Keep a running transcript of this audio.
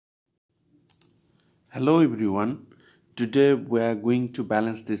Hello everyone. Today we are going to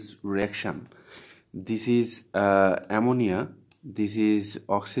balance this reaction. This is ammonia, this is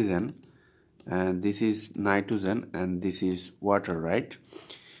oxygen, and this is nitrogen, and this is water, right?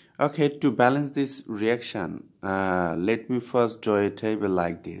 Okay, to balance this reaction, let me first draw a table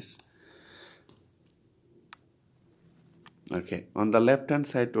like this. Okay, on the left hand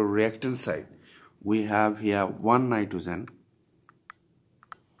side or reactant side, we have here 1 nitrogen,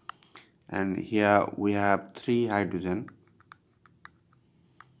 and here we have 3 hydrogen,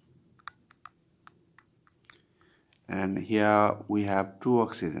 and here we have 2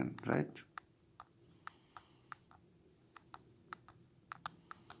 oxygen, right?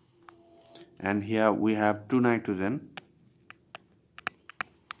 And here we have 2 nitrogen,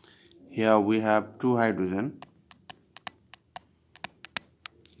 here we have 2 hydrogen,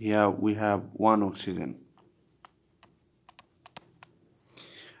 here we have 1 oxygen.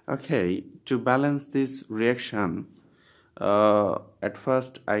 Okay, to balance this reaction, at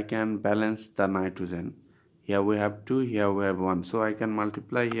first I can balance the nitrogen. Here we have 2, here we have 1, so I can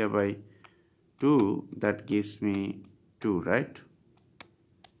multiply here by 2, that gives me 2, right?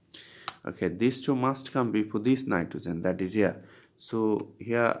 Okay, these 2 must come before this nitrogen, that is here. So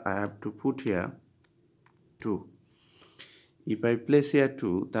here I have to put here 2. If I place here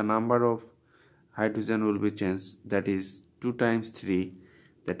 2, the number of hydrogen will be changed, that is 2 times 3,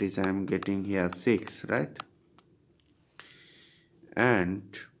 that is I am getting here 6, right?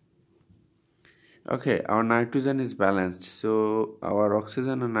 And okay, our nitrogen is balanced, so our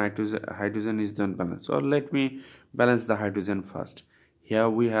oxygen and hydrogen is not balanced. So let me balance the hydrogen first. Here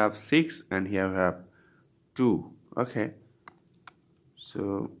we have 6 and here we have 2. Okay,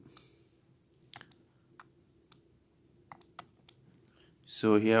 so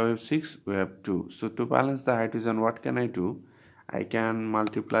here we have 6, we have 2. So to balance the hydrogen, what can I do? I can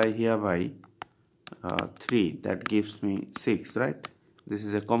multiply here by 3, that gives me 6, right? This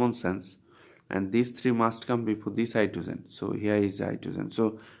is a common sense, and these 3 must come before this hydrogen. So here is hydrogen,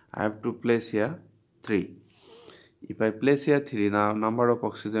 so I have to place here 3. If I place here 3, now number of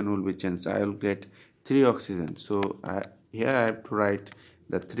oxygen will be changed. I will get 3 oxygen, so here I have to write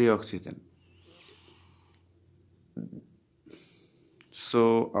the 3 oxygen.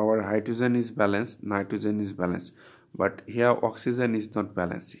 So our hydrogen is balanced, nitrogen is balanced, but here oxygen is not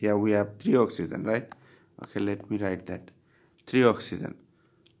balanced. Here we have 3 oxygen, right? Okay, let me write that 3 oxygen.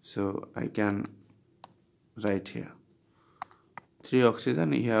 So I can write here 3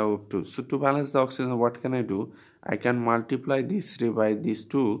 oxygen, here we have 2. So to balance the oxygen, what can I do? I can multiply these 3 by these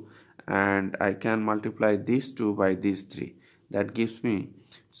 2, and I can multiply these 2 by these 3. That gives me,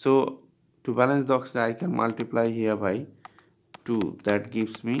 so to balance the oxygen, I can multiply here by 2, that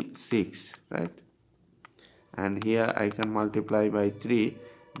gives me 6, right? And here I can multiply by 3,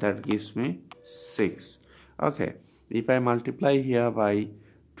 that gives me 6. Okay, if I multiply here by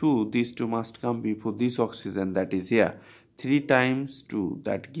 2, these 2 must come before this oxygen, that is here 3 times 2,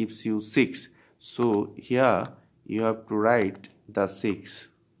 that gives you 6. So here you have to write the 6.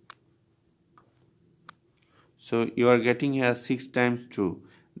 So you are getting here 6 times 2,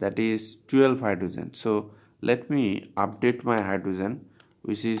 that is 12 hydrogen. So let me update my hydrogen,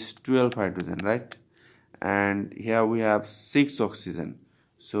 which is 12 hydrogen, right? And here we have 6 oxygen,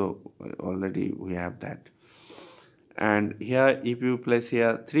 so already we have that. And here if you place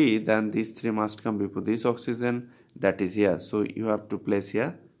here 3, then these 3 must come before this oxygen, that is here. So you have to place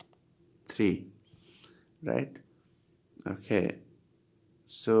here 3, right? Okay,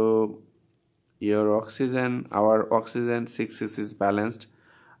 so your oxygen, our oxygen 6 is balanced.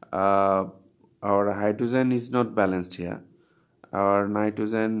 Our hydrogen is not balanced here. Our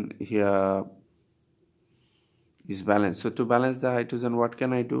nitrogen here is balanced. So to balance the hydrogen, what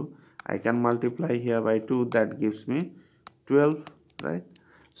can I do? I can multiply here by 2, that gives me 12, right?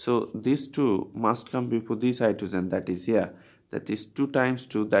 So these 2 must come before this hydrogen, that is here, that is 2 times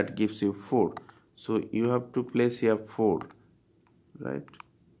 2, that gives you 4. So you have to place here 4, right?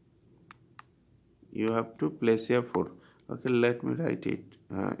 You have to place here 4. Okay, let me write it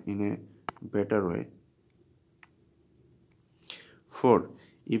in a better way. 4.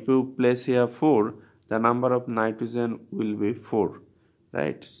 If you place here 4, the number of nitrogen will be 4,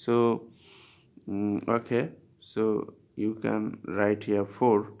 right? So okay, so you can write here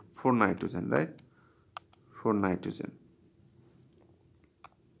 4 nitrogen, right? 4 nitrogen,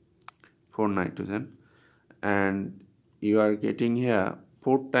 and you are getting here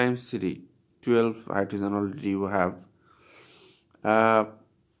 4 times 3, 12 hydrogen already you have.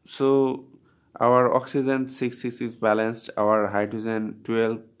 So our oxygen 6 is balanced, our hydrogen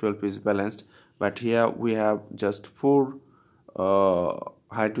 12 is balanced, but here we have just 4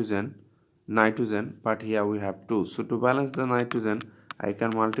 hydrogen, nitrogen, but here we have 2. So to balance the nitrogen, I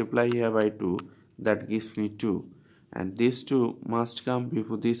can multiply here by 2, that gives me 2, and these 2 must come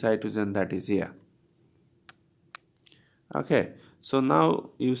before this hydrogen that is here. Okay, so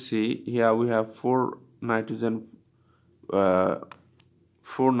now you see here we have 4 nitrogen,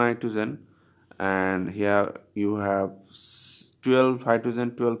 4 nitrogen, and here you have 12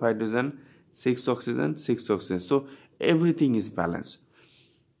 hydrogen, 12 hydrogen, 6 oxygen, 6 oxygen. So everything is balanced.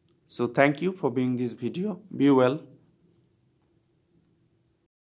 So thank you for being this video. Be well.